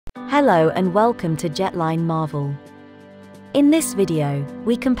Hello and welcome to Jetline Marvel. In this video,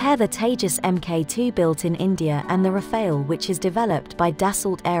 we compare the Tejas Mk2 built in India and the Rafale, which is developed by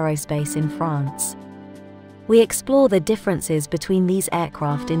Dassault Aerospace in France. We explore the differences between these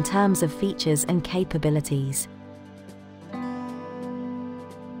aircraft in terms of features and capabilities.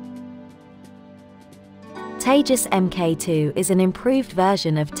 Tejas Mk2 is an improved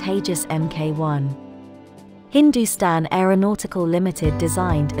version of Tejas Mk1. Hindustan Aeronautical Limited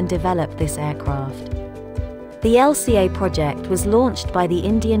designed and developed this aircraft. The LCA project was launched by the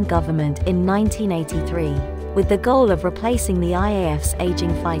Indian government in 1983, with the goal of replacing the IAF's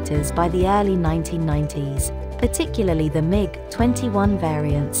aging fighters by the early 1990s, particularly the MiG-21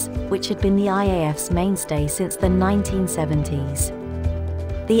 variants, which had been the IAF's mainstay since the 1970s.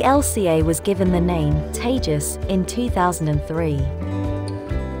 The LCA was given the name Tejas in 2003.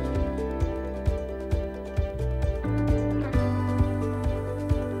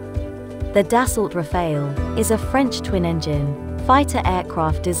 The Dassault Rafale is a French twin-engine fighter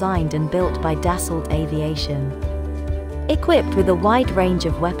aircraft designed and built by Dassault Aviation. Equipped with a wide range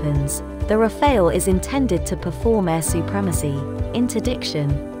of weapons, the Rafale is intended to perform air supremacy,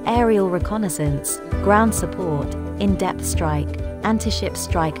 interdiction, aerial reconnaissance, ground support, in-depth strike, anti-ship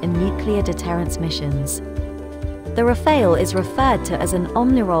strike and nuclear deterrence missions. The Rafale is referred to as an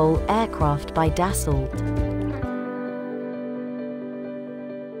Omnirole aircraft by Dassault.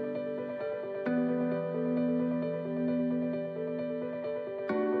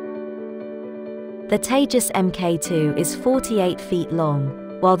 The Tejas Mk2 is 48 feet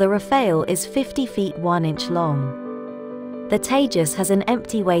long, while the Rafale is 50 feet 1 inch long. The Tejas has an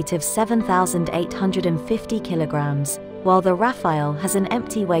empty weight of 7,850 kilograms, while the Rafale has an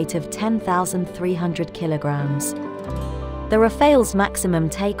empty weight of 10,300 kilograms. The Rafale's maximum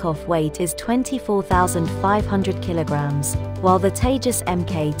takeoff weight is 24,500 kilograms, while the Tejas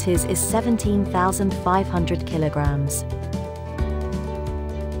Mk2's is 17,500 kilograms.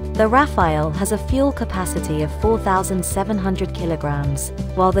 The Rafale has a fuel capacity of 4,700 kilograms,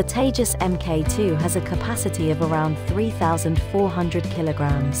 while the Tejas Mk2 has a capacity of around 3,400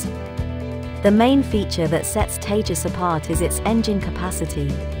 kilograms. The main feature that sets Tejas apart is its engine capacity,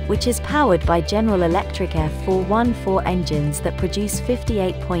 which is powered by General Electric F414 engines that produce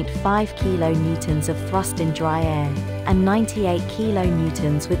 58.5 kilonewtons of thrust in dry air, and 98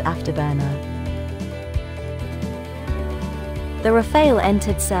 kilonewtons with afterburner. The Rafale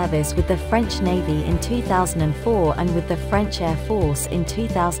entered service with the French Navy in 2004 and with the French Air Force in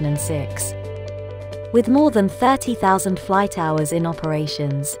 2006. With more than 30,000 flight hours in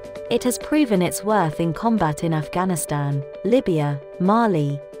operations, it has proven its worth in combat in Afghanistan, Libya,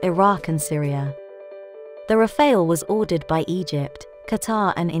 Mali, Iraq and Syria. The Rafale was ordered by Egypt,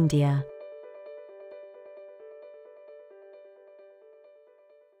 Qatar and India.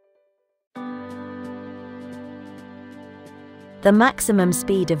 The maximum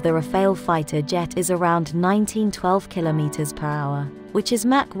speed of the Rafale fighter jet is around 1912 km per hour, which is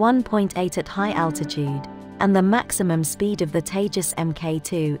Mach 1.8 at high altitude, and the maximum speed of the Tejas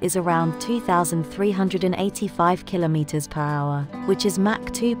Mk2 is around 2,385 km per hour, which is Mach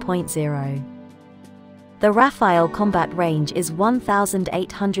 2.0. The Rafale combat range is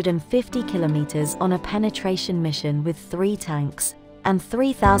 1,850 km on a penetration mission with 3 tanks, and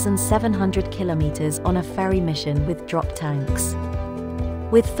 3,700 kilometers on a ferry mission with drop tanks.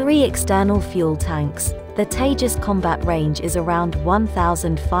 With 3 external fuel tanks, the Tejas combat range is around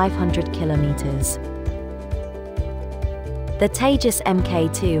 1,500 kilometers. The Tejas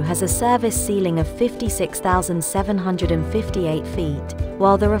Mk2 has a service ceiling of 56,758 feet,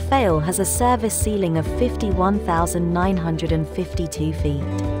 while the Rafale has a service ceiling of 51,952 feet.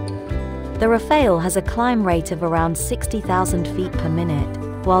 The Rafale has a climb rate of around 60,000 feet per minute,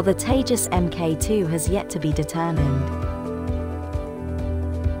 while the Tejas Mk2 has yet to be determined.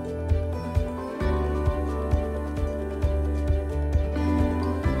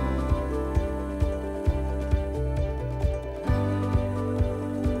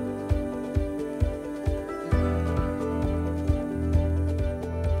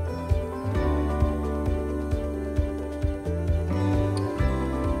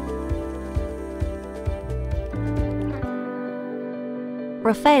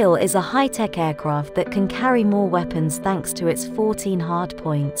 Rafale is a high-tech aircraft that can carry more weapons thanks to its 14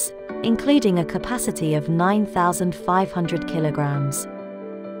 hardpoints, including a capacity of 9,500 kilograms.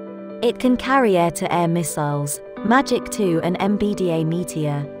 It can carry air-to-air missiles, Magic II and MBDA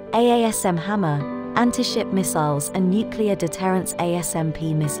Meteor, AASM Hammer, anti-ship missiles and nuclear deterrence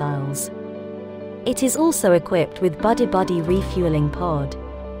ASMP missiles. It is also equipped with buddy-buddy refueling pod.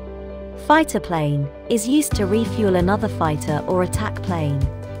 Fighter plane is used to refuel another fighter or attack plane.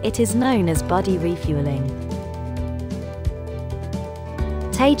 It is known as buddy refueling.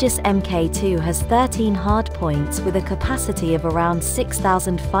 Tejas Mk2 has 13 hardpoints with a capacity of around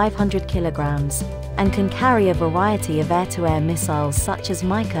 6,500 kilograms, and can carry a variety of air-to-air missiles such as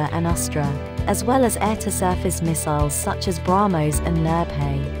Mk and Austria, as well as air-to-surface missiles such as BrahMos and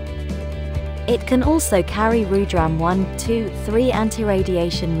Nerphe. It can also carry Rudram 1, 2, 3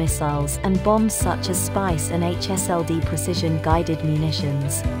 anti-radiation missiles and bombs such as Spice and HSLD precision-guided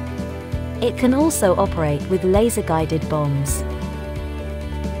munitions. It can also operate with laser-guided bombs.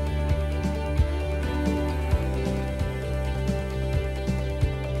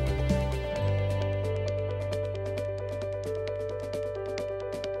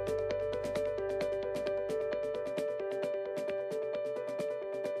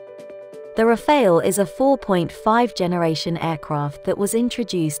 The Rafale is a 4.5 generation aircraft that was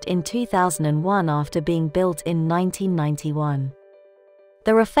introduced in 2001 after being built in 1991.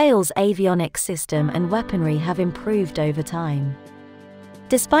 The Rafale's avionics system and weaponry have improved over time.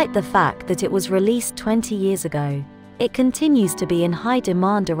 Despite the fact that it was released 20 years ago, it continues to be in high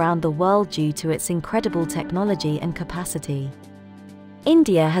demand around the world due to its incredible technology and capacity.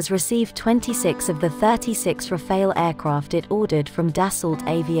 India has received 26 of the 36 Rafale aircraft it ordered from Dassault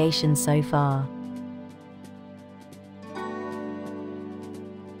Aviation so far.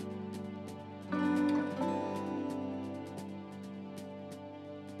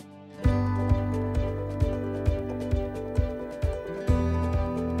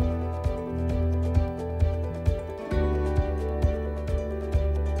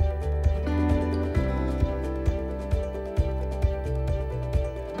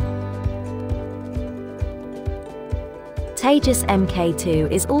 Tejas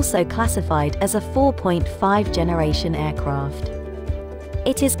Mk2 is also classified as a 4.5 generation aircraft.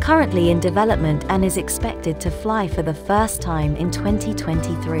 It is currently in development and is expected to fly for the first time in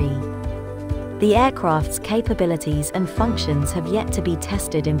 2023. The aircraft's capabilities and functions have yet to be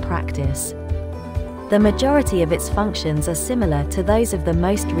tested in practice. The majority of its functions are similar to those of the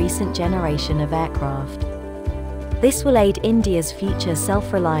most recent generation of aircraft. This will aid India's future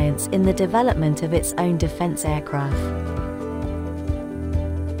self-reliance in the development of its own defense aircraft.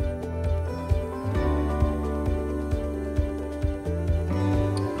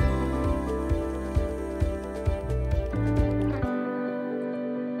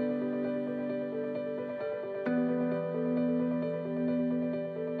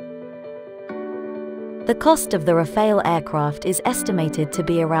 The cost of the Rafale aircraft is estimated to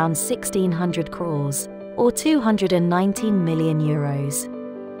be around 1,600 crores, or 219 million euros.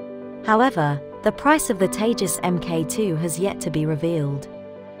 However, the price of the Tejas Mk2 has yet to be revealed.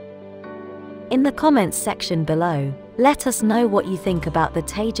 In the comments section below, let us know what you think about the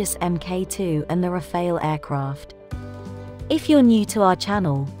Tejas Mk2 and the Rafale aircraft. If you're new to our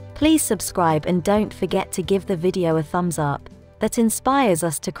channel, please subscribe and don't forget to give the video a thumbs up. That inspires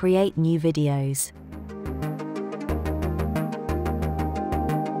us to create new videos.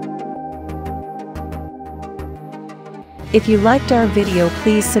 If you liked our video,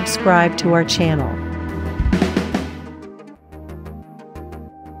 please subscribe to our channel.